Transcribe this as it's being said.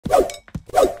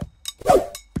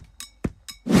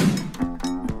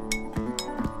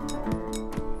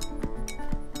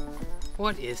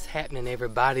What is happening,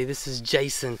 everybody? This is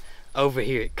Jason over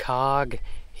here at Cog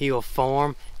Hill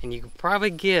Farm, and you can probably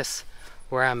guess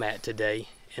where I'm at today,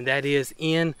 and that is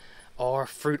in our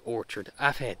fruit orchard.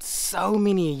 I've had so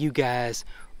many of you guys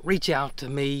reach out to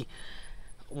me.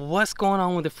 What's going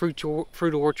on with the fruit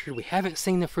orchard? We haven't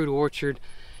seen the fruit orchard.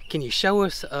 Can you show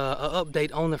us an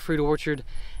update on the fruit orchard?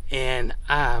 And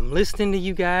I'm listening to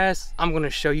you guys. I'm going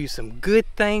to show you some good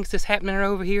things that's happening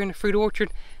over here in the fruit orchard,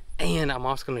 and I'm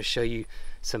also going to show you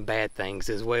some bad things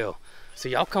as well. So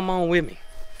y'all come on with me.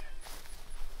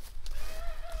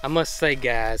 I must say,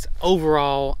 guys,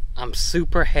 overall, I'm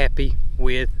super happy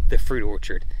with the fruit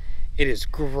orchard. It is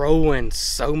growing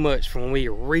so much from when we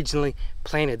originally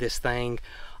planted this thing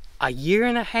a year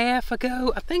and a half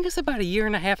ago. I think it's about a year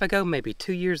and a half ago, maybe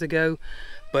 2 years ago.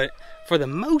 But for the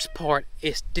most part,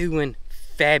 it's doing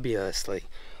fabulously.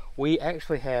 We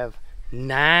actually have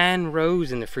 9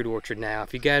 rows in the fruit orchard now.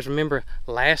 If you guys remember,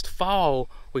 last fall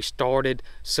we started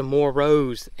some more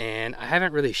rows, and I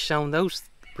haven't really shown those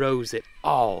rows at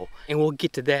all, and we'll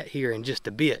get to that here in just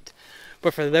a bit.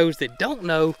 But for those that don't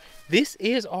know, this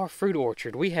is our fruit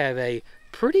orchard. We have a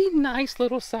pretty nice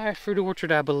little size fruit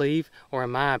orchard, I believe, or in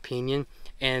my opinion,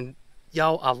 and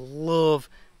y'all, I love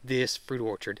this fruit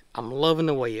orchard. I'm loving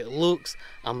the way it looks.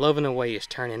 I'm loving the way it's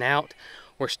turning out.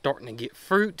 We're starting to get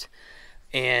fruit,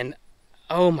 and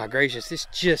oh my gracious, it's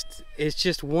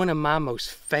just one of my most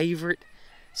favorite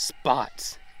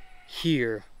spots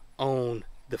here on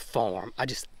the farm. I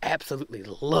just absolutely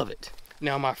love it.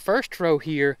 Now, my first row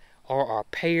here are our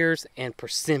pears and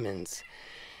persimmons.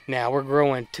 Now, we're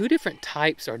growing 2 different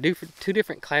types, or 2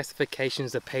 different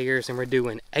classifications of pears, and we're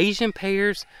doing Asian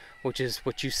pears, which is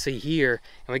what you see here,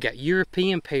 and we got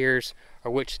European pears,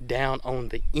 or which down on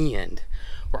the end.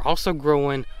 We're also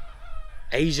growing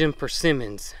Asian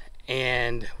persimmons,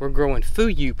 and we're growing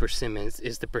Fuyu persimmons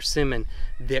is the persimmon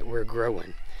that we're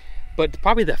growing. But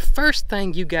probably the first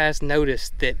thing you guys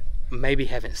noticed that maybe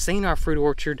haven't seen our fruit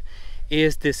orchard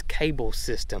is this cable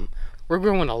system. We're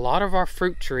growing a lot of our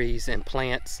fruit trees and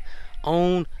plants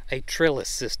on a trellis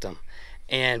system,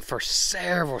 and for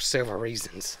several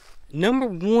reasons. Number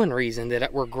 1 reason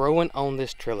that we're growing on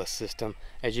this trellis system,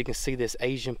 as you can see this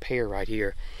Asian pear right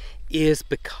here, is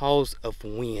because of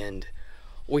wind.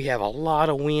 We have a lot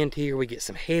of wind here. We get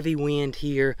some heavy wind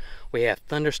here. We have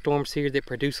thunderstorms here that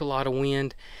produce a lot of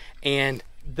wind. And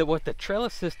what the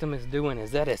trellis system is doing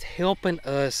is that is helping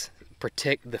us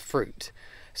protect the fruit.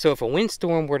 So if a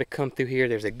windstorm were to come through here,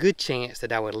 there's a good chance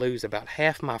that I would lose about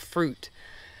half my fruit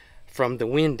from the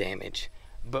wind damage.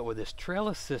 But with this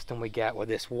trellis system we got with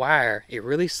this wire, it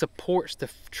really supports the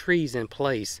trees in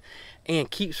place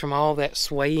and keeps from all that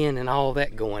swaying and all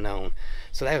that going on.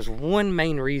 So that was one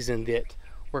main reason that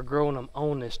we're growing them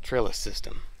on this trellis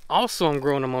system. Also, I'm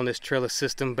growing them on this trellis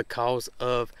system because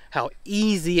of how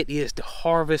easy it is to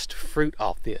harvest fruit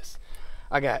off this.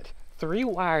 I got 3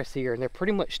 wires here, and they're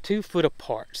pretty much 2 foot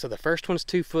apart. So the first one's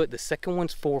 2 foot, the second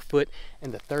one's 4 foot,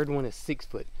 and the third one is 6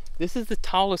 foot. This is the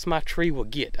tallest my tree will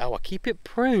get. I will keep it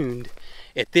pruned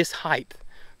at this height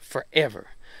forever.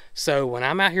 So when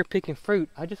I'm out here picking fruit,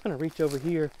 I'm just gonna reach over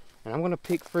here and I'm gonna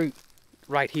pick fruit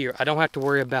right here. I don't have to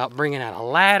worry about bringing out a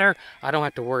ladder. I don't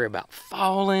have to worry about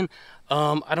falling.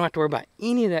 I don't have to worry about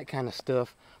any of that kind of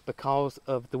stuff because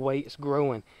of the way it's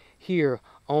growing here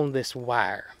on this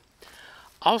wire.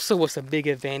 Also, what's a big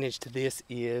advantage to this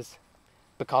is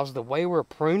because of the way we're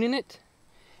pruning it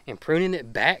and pruning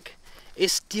it back,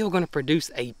 it's still going to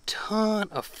produce a ton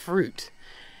of fruit.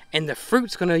 And the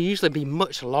fruit's going to usually be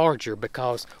much larger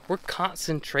because we're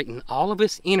concentrating all of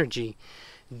this energy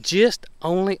just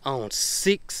only on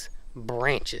 6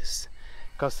 branches.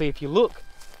 Because see, if you look,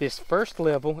 this first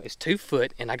level is 2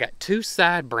 foot, and I got 2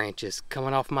 side branches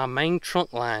coming off my main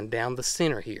trunk line down the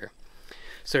center here.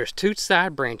 So there's 2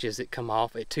 side branches that come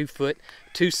off at 2 foot,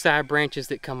 2 side branches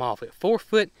that come off at 4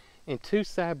 foot, and 2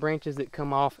 side branches that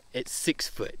come off at 6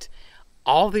 foot.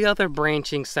 All the other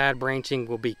side branching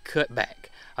will be cut back.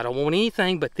 I don't want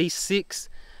anything but these 6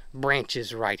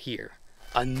 branches right here.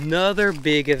 Another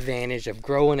big advantage of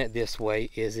growing it this way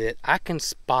is that I can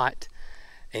spot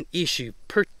an issue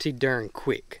pretty darn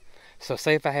quick. So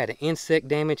say if I had an insect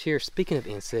damage here. Speaking of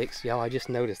insects, y'all, I just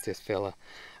noticed this fella.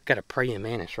 Got a praying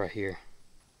mantis right here.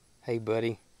 Hey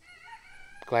buddy,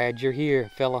 glad you're here,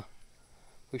 fella.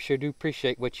 We sure do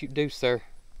appreciate what you do, sir,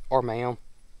 or ma'am.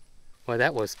 Well,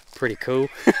 that was pretty cool.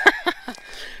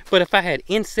 But if I had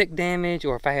insect damage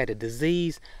or if I had a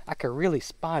disease, I could really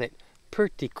spot it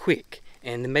pretty quick,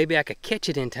 and then maybe I could catch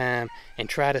it in time and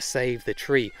try to save the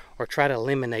tree or try to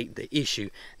eliminate the issue.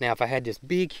 Now, if I had this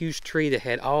big, huge tree that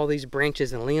had all these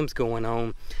branches and limbs going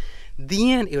on,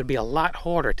 then it would be a lot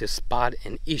harder to spot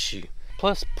an issue.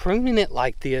 Plus, pruning it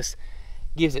like this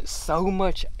gives it so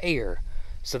much air,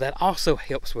 so that also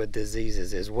helps with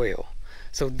diseases as well.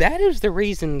 So that is the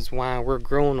reasons why we're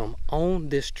growing them on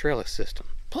this trellis system.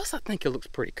 Plus, I think it looks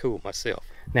pretty cool myself.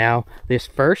 Now, this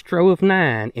first row of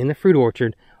 9 in the fruit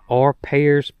orchard are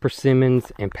pears,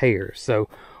 persimmons, and pears. So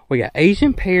we got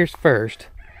Asian pears first,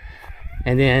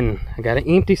 and then I got an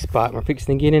empty spot. We're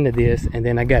fixing to get into this, and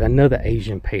then I got another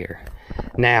Asian pear.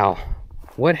 Now,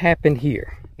 what happened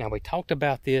here? Now, we talked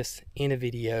about this in a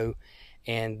video,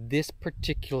 and this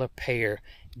particular pear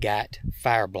got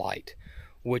fire blight,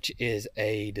 which is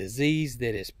a disease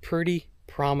that is pretty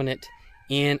prominent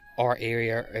in our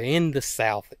area, or in the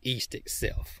southeast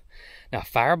itself. Now,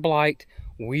 fire blight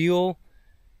will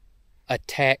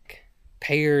attack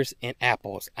pears and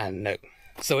apples, I know.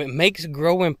 So it makes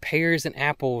growing pears and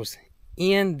apples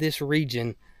in this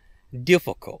region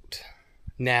difficult.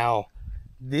 Now,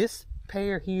 this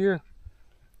pear here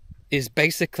is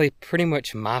basically pretty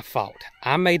much my fault.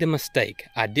 I made a mistake.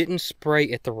 I didn't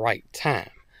spray at the right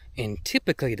time. And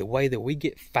typically the way that we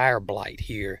get fire blight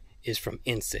here is from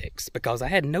insects, because I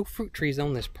had no fruit trees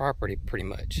on this property pretty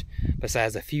much,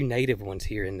 besides a few native ones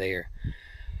here and there.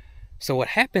 So what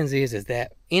happens is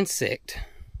that insect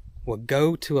will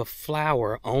go to a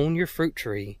flower on your fruit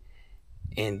tree,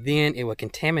 and then it will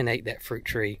contaminate that fruit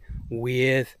tree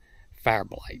with fire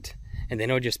blight. And then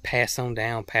it'll just pass on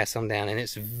down, and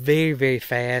it's very, very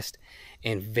fast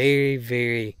and very,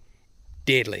 very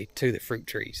deadly to the fruit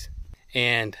trees.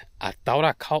 And I thought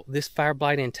I caught this fire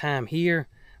blight in time here,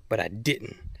 but I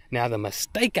didn't. Now, the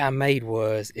mistake I made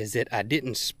is that I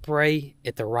didn't spray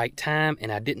at the right time,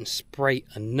 and I didn't spray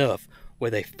enough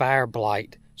with a fire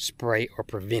blight spray or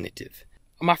preventative.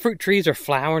 My fruit trees are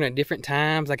flowering at different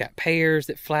times. I got pears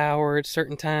that flower at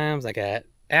certain times. I got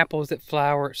apples that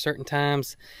flower at certain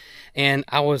times. And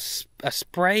I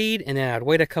sprayed, and then I'd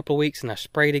wait a couple of weeks and I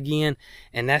sprayed again,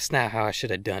 and that's not how I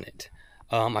should have done it.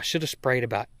 I should have sprayed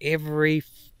about every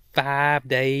 5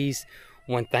 days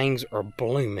when things are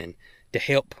blooming to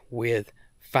help with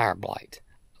fire blight.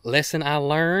 Lesson I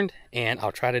learned, and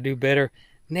I'll try to do better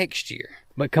next year.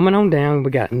 But coming on down,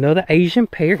 we got another Asian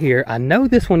pear here. I know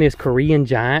this one is Korean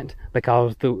giant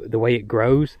because the way it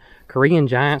grows. Korean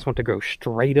giants want to grow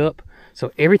straight up,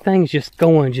 so everything's just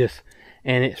going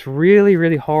and it's really,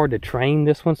 really hard to train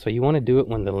this one. So you want to do it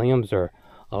when the limbs are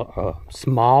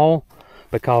small,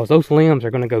 because those limbs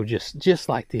are going to go just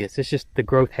like this. It's just the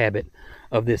growth habit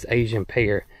of this Asian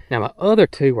pear. Now, my other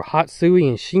two were Hatsui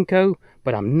and Shinko,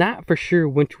 but I'm not for sure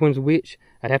which one's which.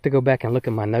 I'd have to go back and look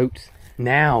at my notes.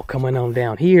 Now, coming on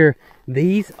down here,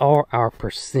 these are our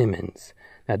persimmons.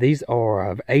 Now, these are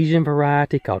of Asian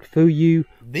variety called Fuyu.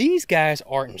 These guys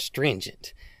aren't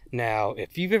astringent. Now,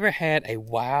 if you've ever had a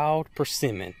wild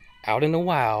persimmon out in the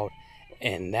wild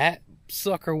and that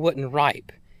sucker wasn't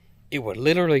ripe, it would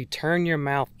literally turn your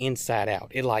mouth inside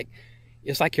out.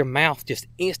 It's like your mouth just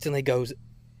instantly goes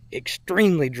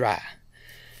extremely dry.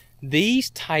 These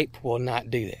type will not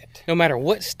do that. No matter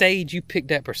what stage you pick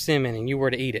that persimmon and you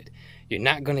were to eat it, you're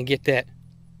not going to get that.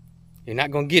 You're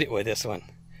not going to get it with this one.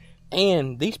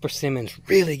 And these persimmons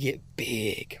really get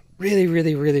big. Really,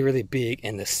 really, really, really big.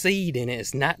 And the seed in it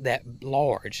is not that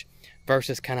large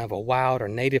versus kind of a wild or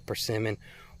native persimmon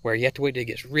where you have to wait till it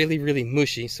gets really, really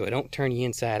mushy so it don't turn you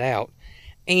inside out.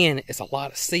 And it's a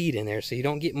lot of seed in there, so you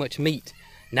don't get much meat.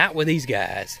 Not with these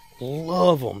guys.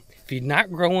 Love them. If you're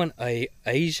not growing a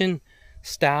Asian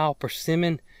style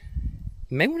persimmon,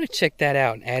 you may want to check that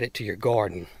out and add it to your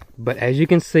garden. But as you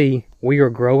can see, we are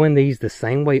growing these the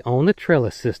same way on the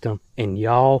trellis system. And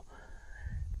y'all,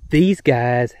 these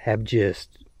guys have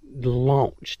just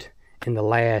launched in the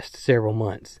last several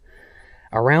months.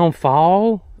 Around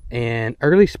fall and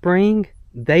early spring,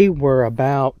 they were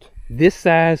about this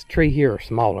size tree here or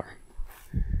smaller.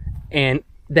 And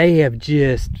they have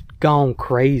just gone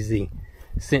crazy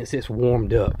since it's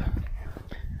warmed up.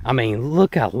 I mean,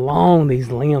 look how long these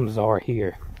limbs are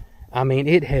here. I mean,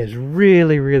 it has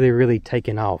really, really, really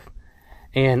taken off.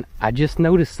 And I just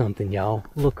noticed something, y'all.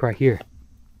 Look right here.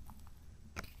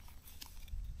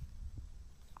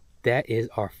 That is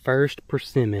our first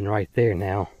persimmon right there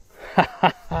now.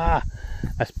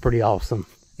 That's pretty awesome.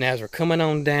 Now, as we're coming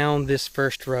on down this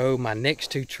first row, my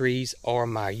next two trees are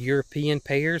my European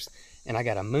pears. And I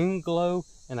got a Moon Glow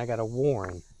and I got a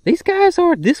Warren. These guys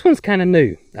this one's kind of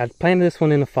new. I planted this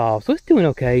one in the fall, so it's doing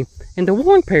okay. And the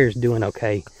Warren pear is doing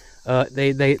okay.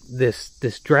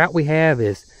 This drought we have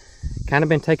is kind of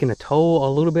been taking a toll a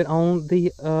little bit on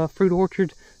the fruit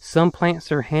orchard. Some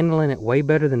plants are handling it way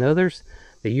better than others.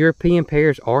 The European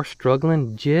pears are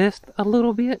struggling just a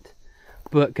little bit,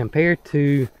 but compared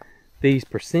to these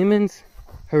persimmons,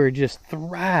 who are just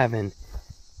thriving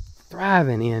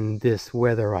thriving in this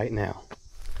weather right now.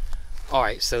 All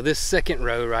right, so this second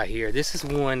row right here, this is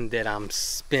one that I'm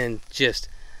been just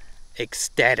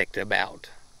ecstatic about.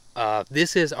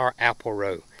 This is our apple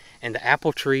row, and the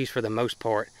apple trees for the most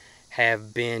part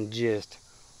have been just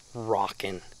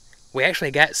rocking. We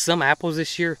actually got some apples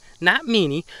this year, not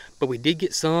many, but we did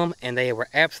get some, and they were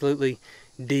absolutely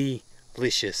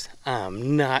delicious.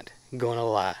 I'm not gonna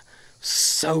lie,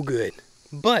 so good.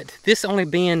 But this only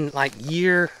been like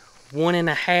year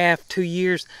 1.5, 2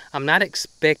 years, I'm not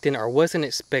expecting or wasn't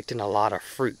expecting a lot of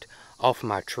fruit off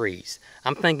my trees.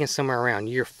 I'm thinking somewhere around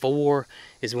year 4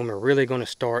 is when we're really going to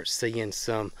start seeing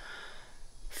some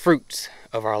fruits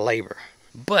of our labor.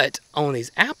 But on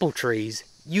these apple trees,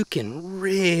 you can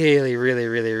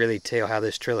really tell how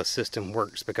this trellis system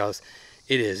works, because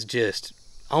it is just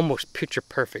almost picture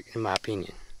perfect in my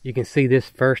opinion. You can see this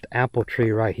first apple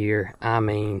tree right here. I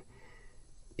mean,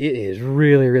 it is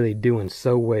really doing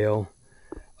so well.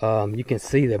 You can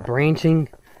see the branching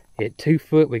at 2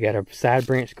 foot. We got a side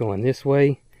branch going this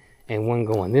way and one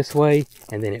going this way,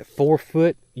 and then at 4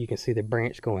 foot you can see the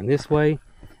branch going this way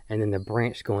and then the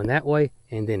branch going that way,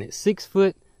 and then at 6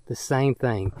 foot the same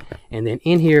thing. And then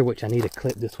in here, which I need to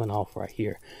clip this one off right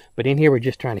here, but in here we're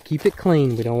just trying to keep it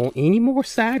clean. We don't want any more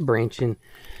side branching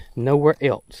nowhere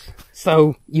else.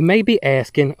 So you may be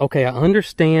asking, okay, I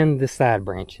understand the side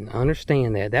branching, I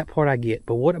understand that part I get,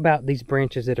 but what about these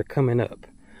branches that are coming up?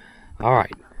 All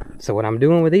right, so what I'm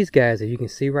doing with these guys, as you can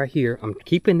see right here, I'm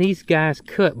keeping these guys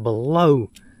cut below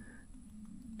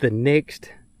the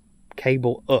next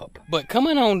cable up, but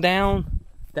coming on down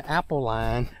the apple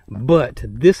line. But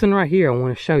this one right here I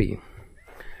want to show you.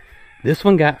 This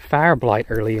one got fire blight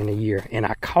earlier in the year, and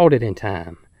I caught it in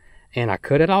time, and I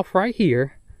cut it off right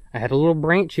here. I had a little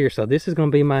branch here, so this is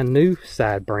going to be my new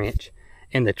side branch,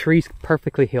 and the tree's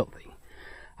perfectly healthy.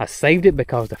 I saved it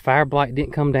because the fire blight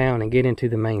didn't come down and get into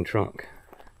the main trunk.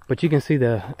 But you can see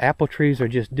the apple trees are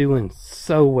just doing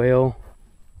so well,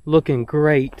 looking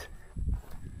great.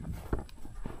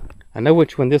 I know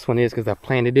which one this one is because I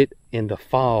planted it in the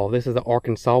fall. This is the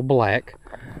Arkansas Black,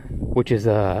 which is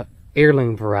a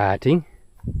heirloom variety,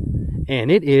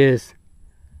 and it is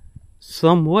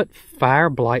somewhat fire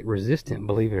blight resistant,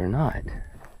 believe it or not,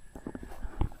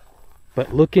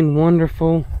 but looking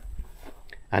wonderful.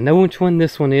 I know which one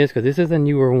this one is because this is a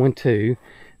newer one too.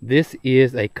 This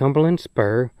is a Cumberland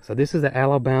Spur. So this is the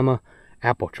Alabama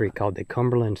apple tree called the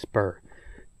Cumberland Spur.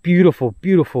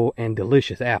 Beautiful and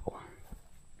delicious apple.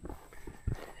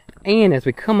 And as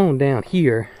we come on down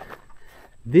here,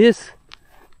 this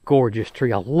gorgeous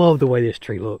tree, I love the way this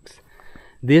tree looks.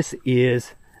 This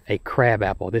is a crab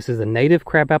apple. This is a native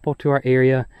crab apple to our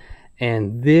area,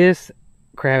 and this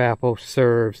crab apple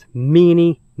serves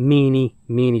many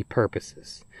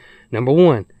purposes. Number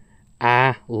one,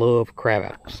 I love crab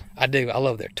apples. I do. I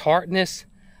love their tartness.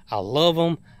 I love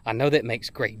them. I know that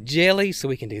makes great jelly, so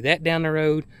we can do that down the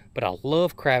road, but I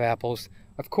love crab apples.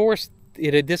 Of course,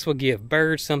 this will give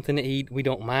birds something to eat. We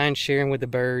don't mind sharing with the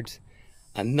birds.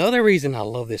 Another reason I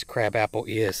love this crab apple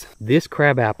is this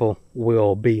crab apple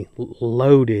will be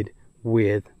loaded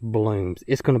with blooms.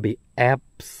 It's going to be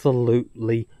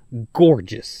absolutely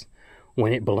gorgeous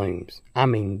when it blooms. I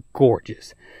mean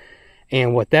gorgeous.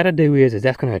 And what that'll do is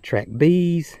that's going to attract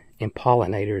bees and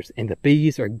pollinators, and the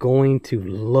bees are going to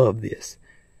love this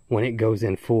when it goes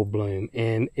in full bloom.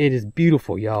 And it is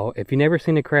beautiful, y'all. If you've never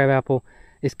seen a crab apple,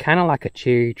 it's kind of like a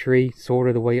cherry tree, sort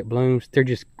of the way it blooms. They're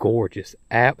just gorgeous,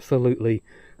 absolutely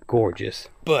gorgeous.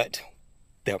 But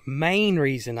the main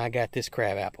reason I got this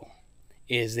crab apple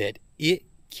is that it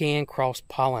can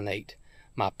cross-pollinate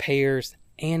my pears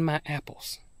and my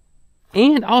apples.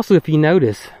 And also, if you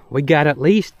notice, we got at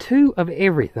least 2 of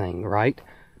everything, right?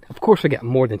 Of course, I got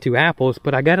more than 2 apples,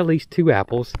 but I got at least 2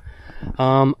 apples.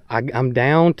 I'm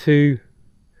down to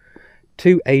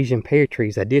 2 Asian pear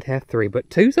trees. I did have 3, but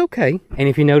 2's okay. And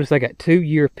if you notice, I got 2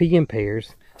 European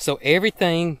pears. So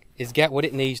everything has got what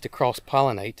it needs to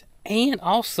cross-pollinate. And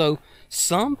also,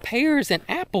 some pears and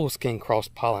apples can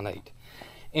cross-pollinate.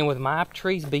 And with my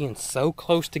trees being so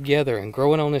close together and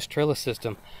growing on this trellis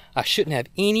system, I shouldn't have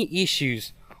any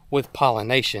issues with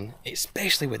pollination,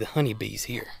 especially with the honeybees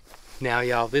here. Now,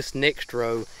 y'all, this next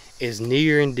row is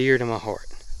near and dear to my heart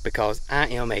because I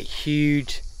am a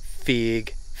huge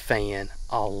fig fan.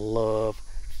 I love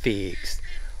figs,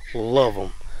 love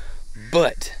them.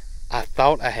 But I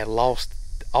thought I had lost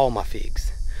all my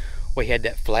figs. We had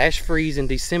that flash freeze in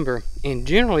December, and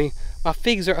generally my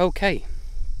figs are okay.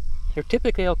 They're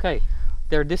typically okay.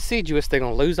 They're deciduous. They're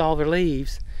going to lose all their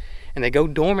leaves, and they go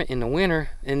dormant in the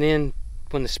winter, and then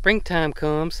when the springtime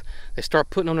comes, they start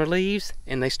putting on their leaves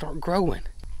and they start growing.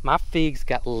 my figs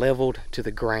got leveled to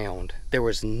the ground. There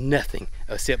was nothing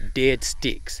except dead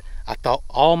sticks. I thought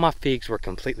all my figs were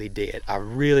completely dead. I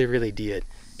really, really did.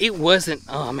 It wasn't,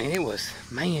 oh man, it was,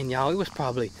 man, y'all, it was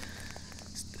probably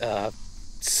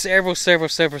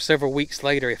several weeks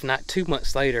later, if not 2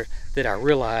 months later, that I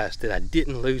realized that I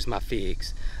didn't lose my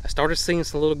figs. I started seeing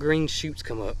some little green shoots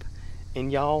come up.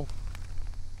 And y'all,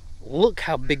 look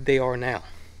how big they are now.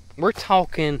 We're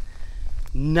talking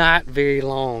not very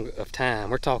long of time.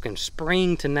 We're talking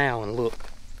spring to now, and look.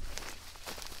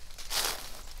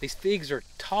 These figs are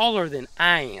taller than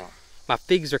I am. My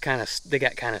figs are they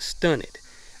got kind of stunted.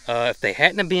 If they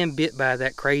hadn't have been bit by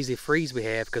that crazy freeze we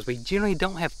have, because we generally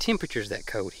don't have temperatures that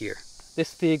cold here,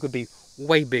 this fig would be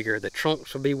way bigger. The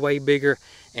trunks would be way bigger,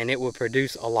 and it would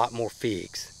produce a lot more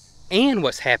figs. And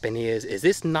what's happened is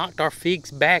this knocked our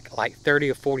figs back like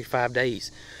 30 or 45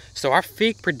 days. So our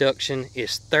fig production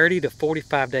is 30 to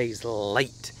 45 days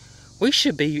late. We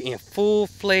should be in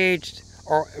full-fledged,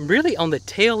 or really on the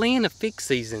tail end of fig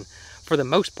season for the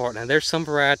most part. Now there's some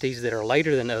varieties that are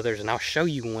later than others, and I'll show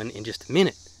you one in just a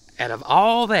minute. Out of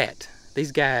all that,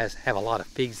 these guys have a lot of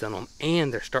figs on them,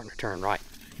 and they're starting to turn ripe.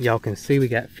 Y'all can see we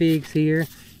got figs here.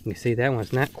 You can see that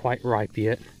one's not quite ripe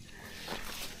yet.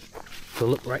 So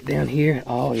look right down here.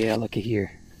 Oh yeah, look at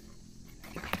here.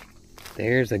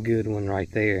 There's a good one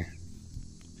right there.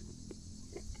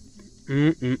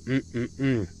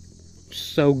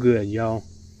 So good, y'all.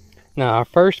 Now our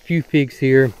first few figs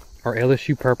here are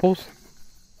LSU purples.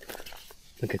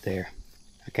 Look at there.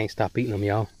 I can't stop eating them,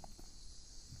 y'all.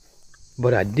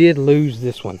 But I did lose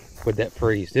this one with that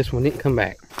freeze. This one didn't come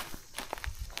back.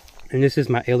 And this is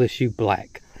my LSU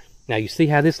black. Now you see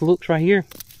how this looks right here?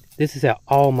 This is how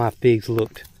all my figs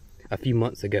looked a few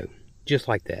months ago. Just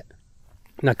like that.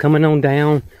 Now coming on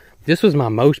down, this was my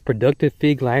most productive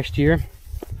fig last year.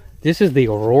 This is the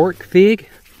O'Rourke fig.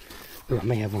 Oh, I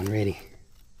may have one ready.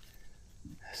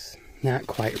 That's not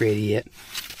quite ready yet.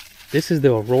 This is the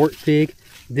O'Rourke fig.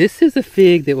 This is a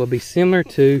fig that will be similar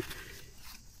to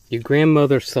your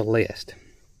grandmother's Celeste.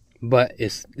 But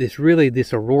this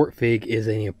O'Rourke fig is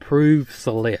an improved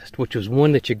Celeste, which was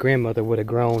one that your grandmother would have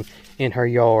grown in her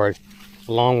yard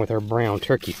along with her brown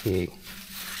turkey fig.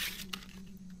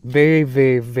 Very,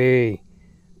 very, very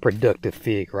productive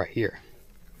fig right here.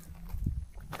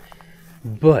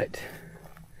 But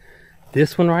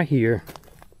this one right here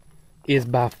is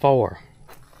by far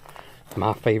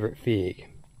my favorite fig.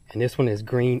 And this one is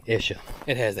Green Esha.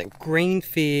 It has a green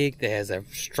fig that has a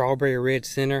strawberry red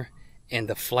center, and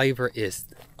the flavor is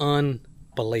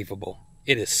unbelievable.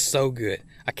 It is so good.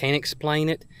 I can't explain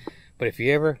it, but if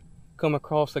you ever come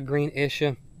across a Green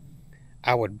Esha,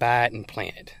 I would buy it and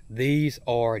plant it. These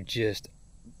are just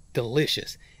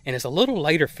delicious. And it's a little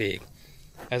later fig.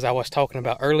 As I was talking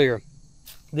about earlier,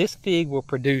 this fig will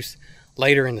produce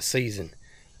later in the season.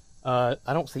 I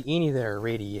don't see any that are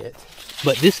ready yet.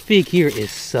 But this fig here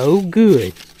is so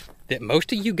good that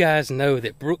most of you guys know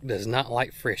that Brooke does not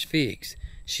like fresh figs.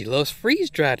 She loves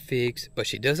freeze-dried figs, but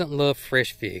she doesn't love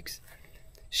fresh figs.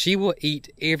 She will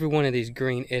eat every one of these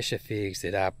Green Esha figs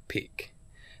that I pick.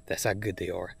 That's how good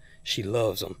they are. She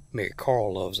loves them.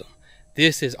 MaryCarl loves them.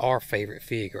 This is our favorite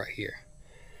fig right here.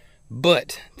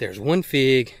 But there's one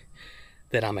fig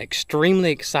that I'm extremely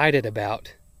excited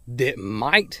about that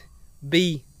might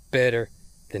be better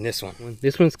than this one.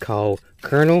 This one's called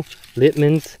Colonel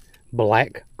Littman's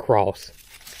Black Cross.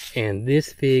 And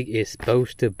this fig is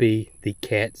supposed to be the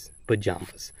cat's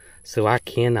pajamas. So I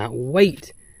cannot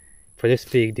wait for this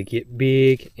fig to get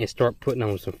big and start putting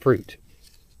on some fruit.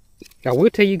 I will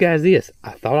tell you guys this.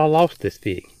 I thought I lost this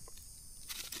fig.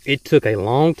 It took a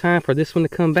long time for this one to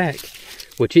come back,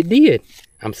 which it did.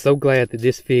 I'm so glad that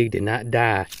this fig did not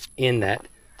die in that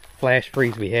flash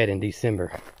freeze we had in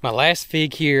December. My last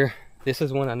fig here, this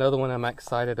is another one I'm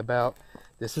excited about.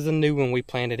 This is a new one we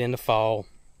planted in the fall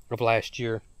of last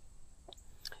year.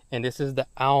 And this is the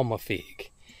Alma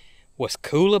fig. What's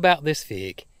cool about this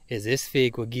fig is this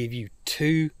fig will give you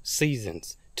 2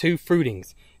 seasons, 2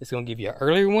 fruitings. It's going to give you an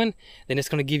earlier one, then it's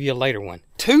going to give you a later one.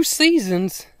 2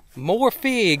 seasons, more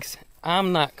figs.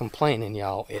 I'm not complaining,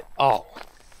 y'all, at all.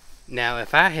 Now,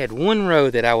 if I had one row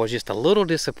that I was just a little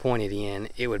disappointed in,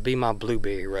 it would be my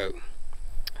blueberry row.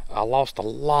 I lost a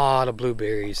lot of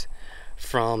blueberries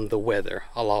from the weather.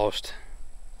 I lost,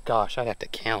 gosh, I'd have to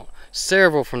count,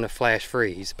 several from the flash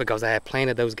freeze because I had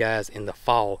planted those guys in the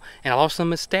fall. And I lost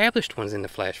some established ones in the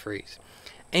flash freeze.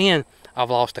 And I've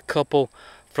lost a couple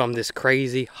from this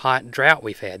crazy hot drought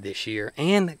we've had this year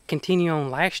and continue on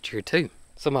last year too.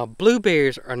 So my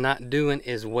blueberries are not doing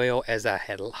as well as I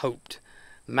had hoped.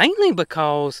 Mainly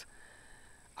because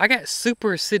I got super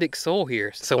acidic soil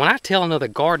here. So when I tell another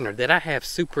gardener that I have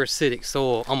super acidic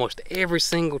soil almost every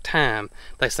single time,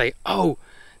 they say, oh,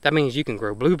 that means you can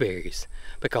grow blueberries,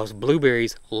 because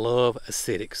blueberries love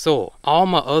acidic soil. All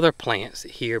my other plants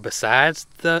here, besides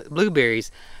the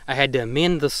blueberries, I had to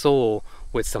amend the soil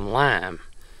with some lime.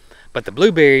 But the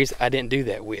blueberries, I didn't do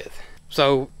that with.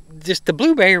 So just the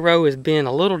blueberry row has been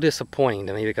a little disappointing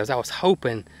to me, because I was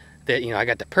hoping that, I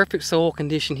got the perfect soil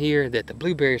condition here, that the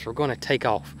blueberries were going to take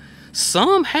off.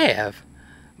 Some have,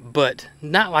 but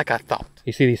not like I thought.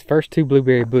 You see these first two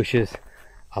blueberry bushes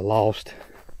I lost.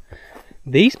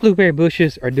 These blueberry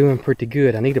bushes are doing pretty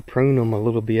good. I need to prune them a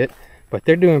little bit, but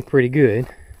they're doing pretty good.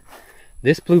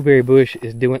 This blueberry bush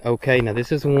is doing okay. Now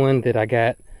this is one that I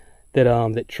got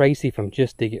that Tracy from To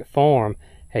Cog Hill Farm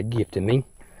had gifted me.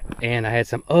 And I had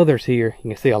some others here. You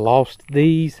can see I lost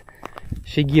these.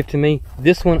 She gifted me.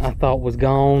 This one I thought was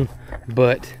gone,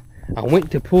 but I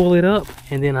went to pull it up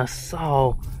and then I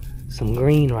saw some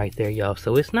green right there, y'all.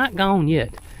 So it's not gone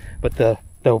yet. But the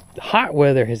hot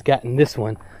weather has gotten this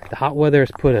one. The hot weather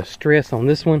has put a stress on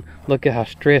this one. Look at how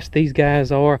stressed these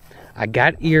guys are. I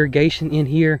got irrigation in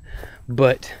here,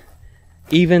 but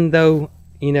even though,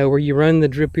 where you run the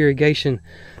drip irrigation,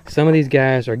 some of these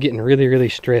guys are getting really, really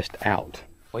stressed out.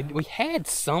 We had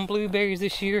some blueberries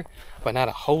this year, but not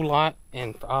a whole lot,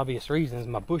 and for obvious reasons,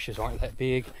 my bushes aren't that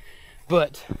big.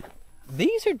 But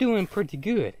these are doing pretty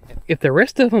good. If the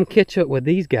rest of them catch up with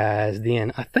these guys,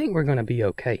 then I think we're gonna be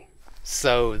okay.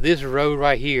 So this row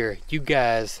right here, you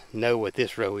guys know what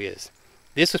this row is.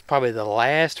 This was probably the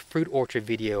last fruit orchard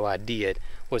video I did,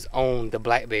 was on the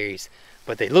blackberries.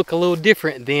 But they look a little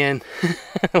different than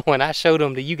when I showed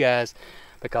them to you guys,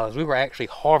 because we were actually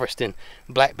harvesting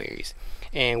blackberries.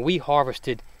 And we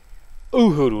harvested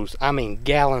oohoodles, I mean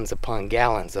gallons upon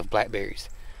gallons of blackberries.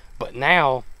 But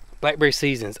now, blackberry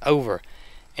season's over.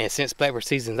 And since blackberry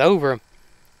season's over,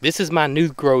 this is my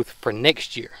new growth for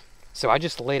next year. So I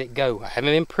just let it go. I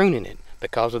haven't been pruning it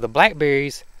because of the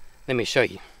blackberries. Let me show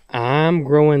you. I'm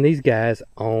growing these guys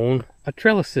on a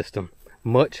trellis system,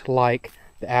 much like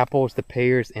the apples, the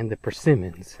pears, and the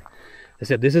persimmons.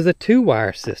 So this is a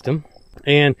 2-wire system,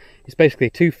 and it's basically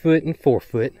 2 foot and 4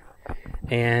 foot.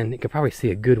 And you can probably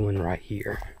see a good one right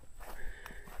here.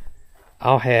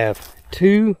 I'll have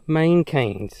 2 main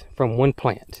canes from one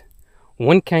plant.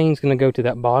 One cane's going to go to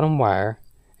that bottom wire,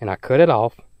 and I cut it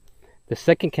off. The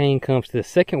second cane comes to the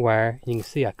second wire. You can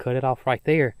see I cut it off right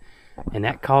there, and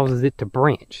that causes it to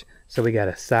branch. So we got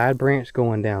a side branch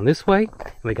going down this way,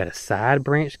 and we got a side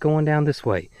branch going down this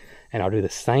way. And I'll do the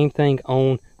same thing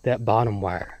on that bottom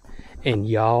wire. And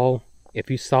y'all,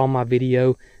 if you saw my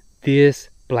video, this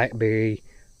blackberry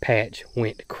patch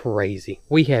went crazy.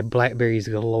 We had blackberries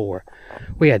galore.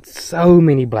 We had so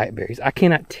many blackberries. I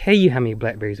cannot tell you how many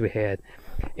blackberries we had.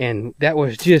 And that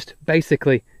was just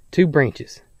basically 2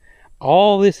 branches.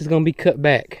 All this is going to be cut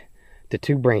back to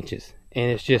 2 branches.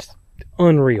 And it's just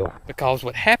unreal. Because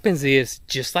what happens is,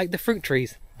 just like the fruit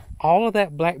trees, all of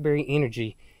that blackberry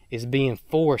energy is being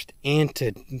forced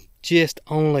into just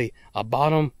only a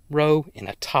bottom row and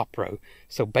a top row.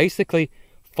 So basically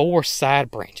 4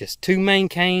 side branches. 2 main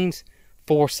canes,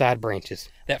 4 side branches.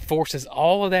 That forces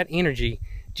all of that energy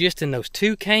just in those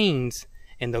 2 canes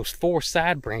and those 4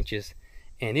 side branches,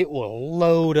 and it will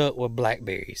load up with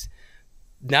blackberries.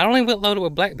 Not only will it load up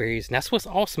with blackberries, and that's what's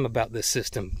awesome about this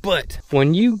system, but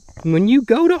when you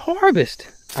go to harvest,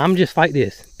 I'm just like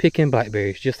this, picking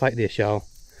blackberries, just like this, y'all.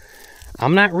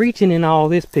 I'm not reaching in all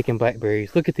this picking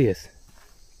blackberries. Look at this.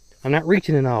 I'm not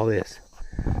reaching in all this.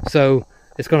 So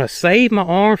it's going to save my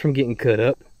arms from getting cut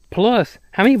up. Plus,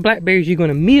 how many blackberries are you going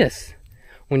to miss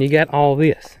when you got all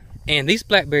this? And these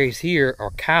blackberries here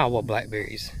are Kiowa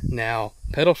blackberries. Now,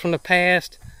 Petals from the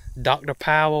Past, Dr.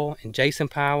 Powell, and Jason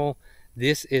Powell,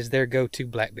 this is their go-to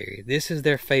blackberry. This is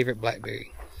their favorite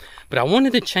blackberry. But I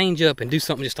wanted to change up and do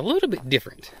something just a little bit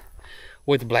different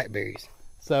with blackberries.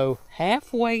 So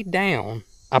halfway down,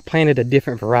 I planted a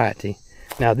different variety.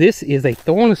 Now this is a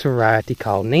thornless variety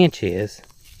called Natchez.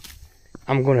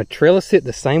 I'm going to trellis it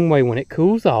the same way when it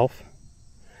cools off.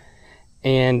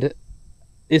 And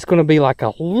it's going to be like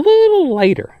a little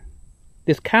later.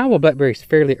 This Kiowa blackberry is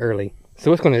fairly early.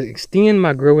 So it's going to extend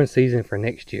my growing season for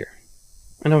next year.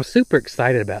 And I'm super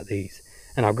excited about these.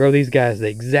 And I'll grow these guys the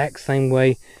exact same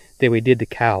way that we did the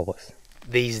Kiowas.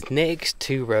 These next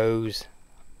 2 rows,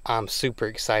 I'm super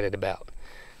excited about.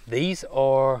 These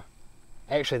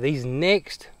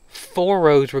next 4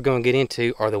 rows we're going to get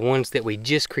into are the ones that we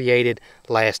just created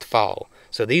last fall.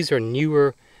 So these are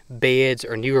newer beds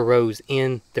or newer rows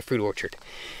in the fruit orchard.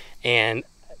 And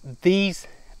these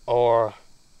are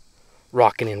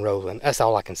rocking and rolling. That's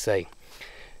all I can say.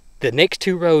 The next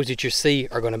 2 rows that you see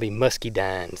are going to be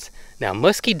muscadines. Now,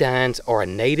 muscadines are a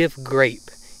native grape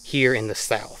here in the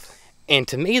South. And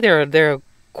to me, they're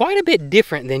quite a bit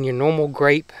different than your normal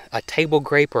grape, a table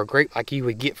grape or a grape like you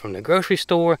would get from the grocery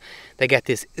store. They got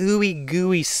this ooey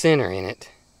gooey center in it.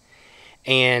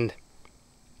 And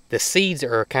the seeds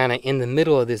are kind of in the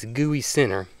middle of this gooey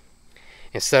center.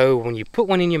 And so when you put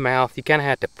one in your mouth, you kind of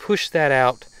have to push that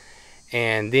out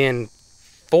and then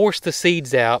force the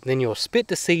seeds out. Then you'll spit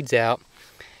the seeds out.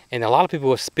 And a lot of people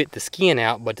will spit the skin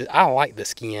out, but I like the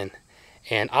skin.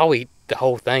 And I'll eat the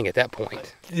whole thing at that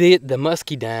point. The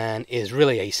muscadine is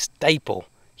really a staple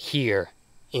here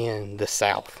in the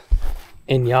South.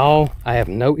 And y'all, I have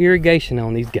no irrigation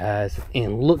on these guys.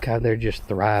 And look how they're just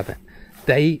thriving.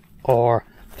 They are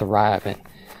thriving.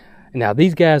 Now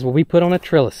these guys will be put on a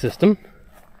trellis system.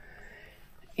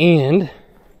 And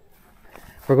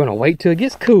we're going to wait till it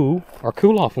gets cool, or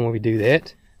cool off when we do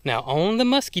that. Now on the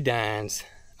muscadines,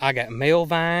 I got male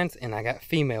vines and I got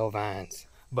female vines.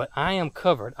 But I am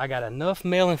covered. I got enough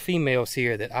male and females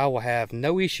here that I will have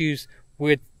no issues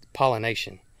with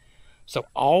pollination. So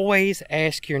always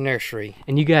ask your nursery.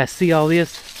 And you guys see all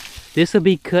this? This will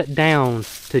be cut down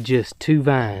to just 2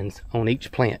 vines on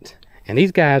each plant. And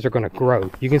these guys are going to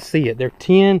grow. You can see it. They're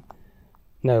 20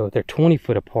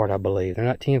 foot apart, I believe. They're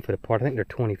not 10 foot apart. I think they're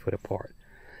 20 foot apart.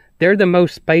 They're the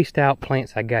most spaced out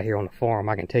plants I got here on the farm,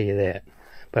 I can tell you that.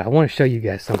 But I want to show you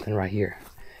guys something right here.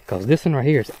 Because this one right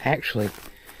here is actually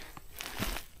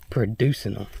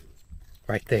producing them.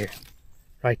 Right there.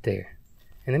 Right there.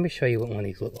 And let me show you what one of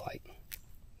these look like.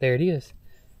 There it is.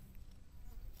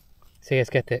 See,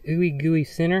 it's got that ooey gooey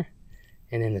center.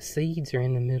 And then the seeds are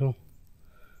in the middle.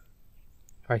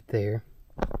 Right there.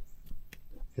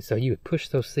 And so you would push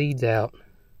those seeds out.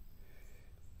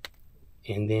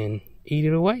 And then eat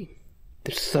it away.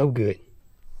 They're so good.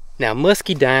 Now,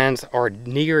 muscadines are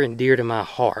near and dear to my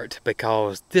heart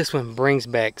because this one brings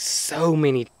back so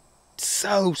many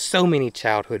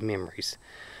childhood memories.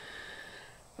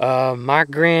 My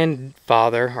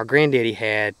grandfather, or granddaddy,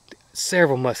 had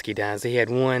several muscadines. He had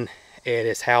one at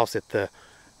his house at the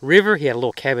river. He had a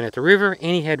little cabin at the river,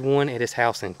 and he had one at his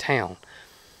house in town.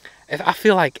 I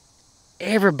feel like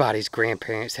everybody's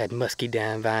grandparents had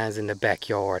muscadine vines in the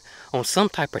backyard on some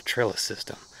type of trellis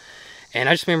system. And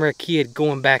I just remember a kid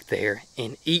going back there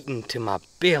and eating till my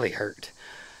belly hurt.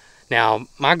 Now,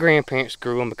 my grandparents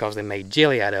grew them because they made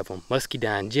jelly out of them.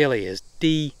 Muscadine jelly is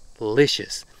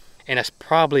delicious. And that's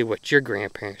probably what your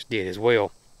grandparents did as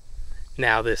well.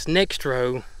 Now, this next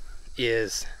row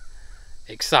is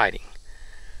exciting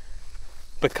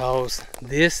because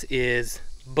this is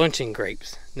bunching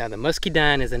grapes. Now, the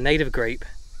muscadine is a native grape.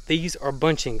 These are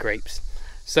bunching grapes.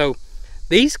 So,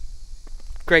 these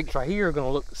grapes right here are going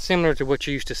to look similar to what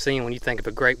you're used to seeing when you think of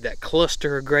a grape, that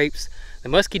cluster of grapes. The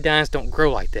muscadines don't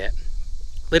grow like that.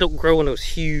 They don't grow in those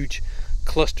huge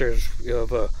clusters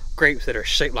of grapes that are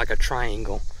shaped like a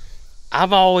triangle.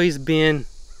 I've always been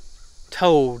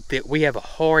told that we have a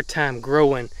hard time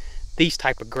growing these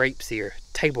type of grapes here,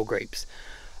 table grapes,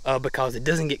 because it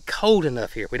doesn't get cold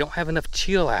enough here. We don't have enough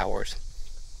chill hours.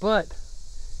 But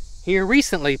here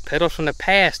recently, Petals from the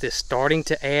Past is starting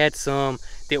to add some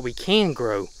that we can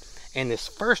grow. And this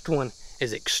first one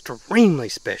is extremely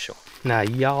special. Now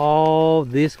y'all,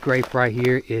 this grape right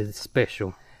here is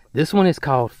special. This one is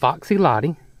called Foxy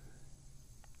Lottie.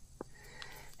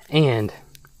 And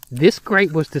this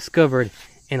grape was discovered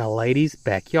in a lady's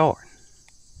backyard.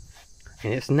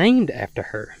 And it's named after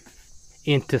her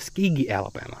in Tuskegee,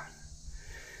 Alabama.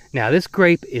 Now this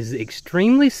grape is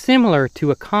extremely similar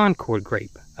to a Concord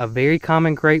grape, a very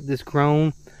common grape that's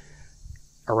grown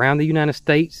around the United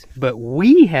States, but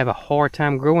we have a hard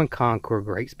time growing Concord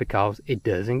grapes because it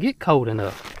doesn't get cold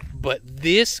enough. But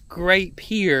this grape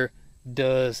here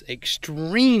does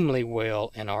extremely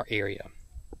well in our area.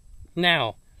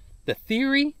 Now, the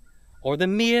theory or the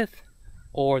myth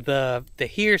or the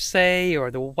hearsay or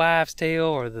the wives' tale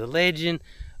or the legend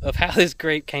of how this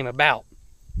grape came about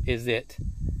is that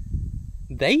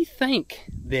they think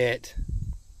that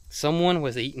someone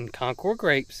was eating Concord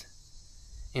grapes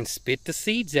and spit the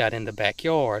seeds out in the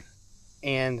backyard,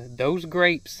 and those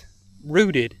grapes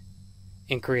rooted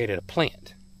and created a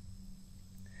plant.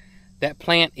 That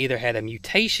plant either had a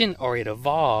mutation or it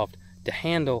evolved to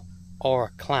handle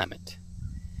our climate.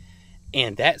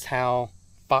 And that's how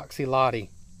Foxy Lottie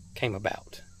came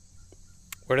about.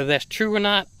 Whether that's true or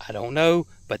not, I don't know,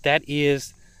 but that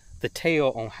is the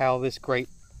tale on how this grape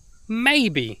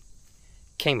maybe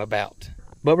came about.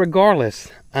 But regardless,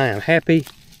 I am happy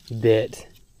that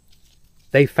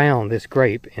they found this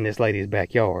grape in this lady's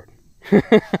backyard.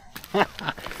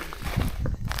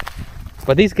 But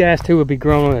But these guys too will be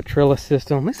grown on a trellis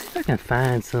system. Let's see if I can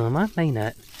find some. I may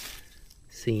not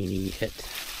see any yet.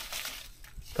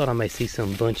 Thought I may see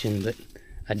some bunching, but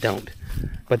I don't.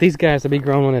 But these guys will be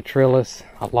grown on a trellis.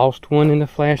 I lost one in the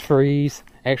flash freeze.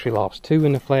 Actually lost two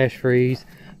in the flash freeze.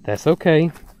 That's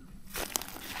okay.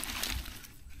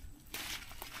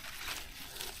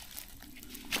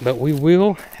 But we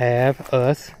will have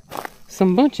us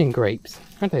some bunching grapes.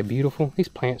 Aren't they beautiful? These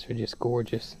plants are just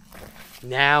gorgeous.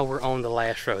 Now we're on the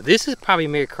last row. This is probably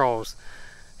MaryCarl's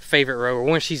favorite row, or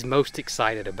one she's most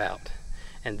excited about.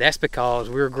 And that's because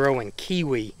we're growing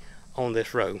kiwi on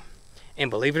this row. And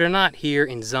believe it or not, here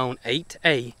in zone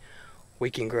 8A,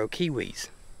 we can grow kiwis.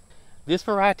 This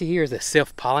variety here is a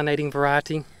self-pollinating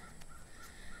variety.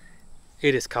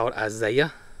 It is called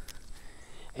Isaiah.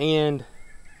 And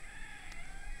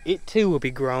it too will be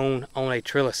grown on a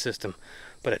trellis system.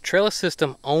 But a trellis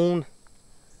system on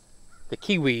the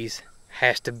kiwis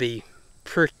has to be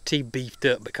pretty beefed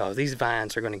up because these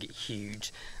vines are going to get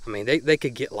huge. I mean, they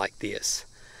could get like this.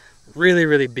 Really,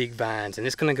 really big vines, and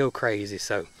it's going to go crazy.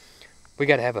 So we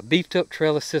got to have a beefed up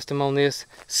trellis system on this,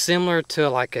 similar to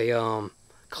like a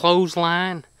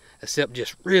clothesline, except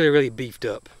just really, really beefed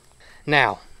up.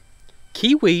 Now,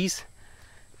 kiwis,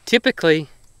 typically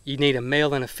you need a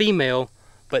male and a female,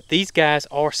 but these guys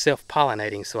are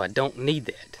self-pollinating, so I don't need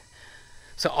that.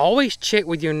 So always check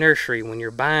with your nursery when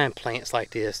you're buying plants like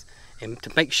this, and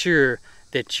to make sure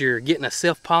that you're getting a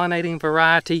self-pollinating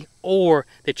variety or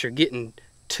that you're getting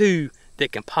two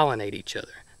that can pollinate each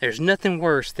other. There's nothing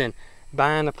worse than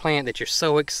buying a plant that you're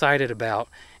so excited about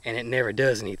and it never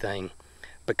does anything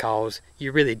because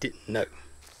you really didn't know.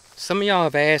 Some of y'all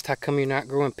have asked how come you're not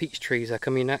growing peach trees, how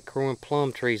come you're not growing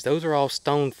plum trees. Those are all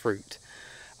stone fruit.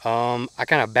 I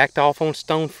kind of backed off on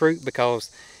stone fruit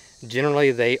because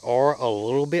generally they are a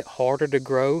little bit harder to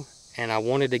grow, and I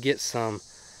wanted to get some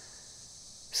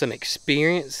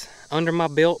experience under my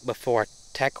belt before I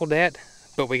tackled that.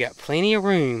 But we got plenty of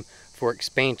room for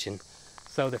expansion,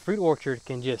 so the fruit orchard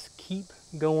can just keep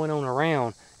going on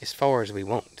around as far as we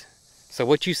want. So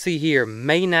what you see here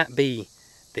may not be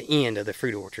the end of the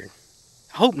fruit orchard.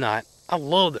 I hope not. I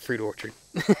love the fruit orchard.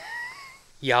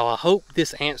 Y'all, I hope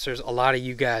this answers a lot of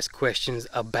you guys' questions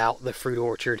about the fruit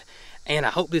orchard, and I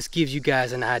hope this gives you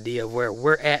guys an idea of where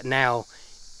we're at now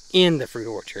in the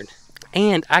fruit orchard.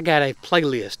 And I got a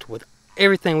playlist with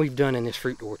everything we've done in this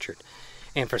fruit orchard.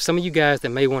 And for some of you guys that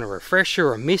may want a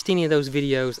refresher or missed any of those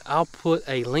videos, I'll put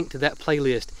a link to that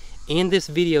playlist in this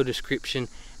video description,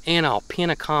 and I'll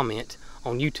pin a comment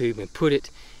on YouTube and put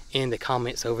it in the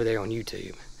comments over there on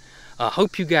YouTube. I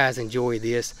hope you guys enjoy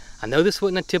this. I know this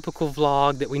wasn't a typical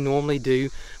vlog that we normally do,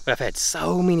 but I've had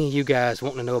so many of you guys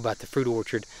wanting to know about the fruit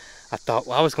orchard. I thought,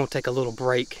 well, I was going to take a little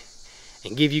break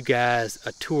and give you guys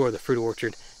a tour of the fruit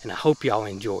orchard, and I hope y'all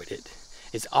enjoyed it.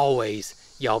 As always,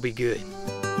 y'all be good.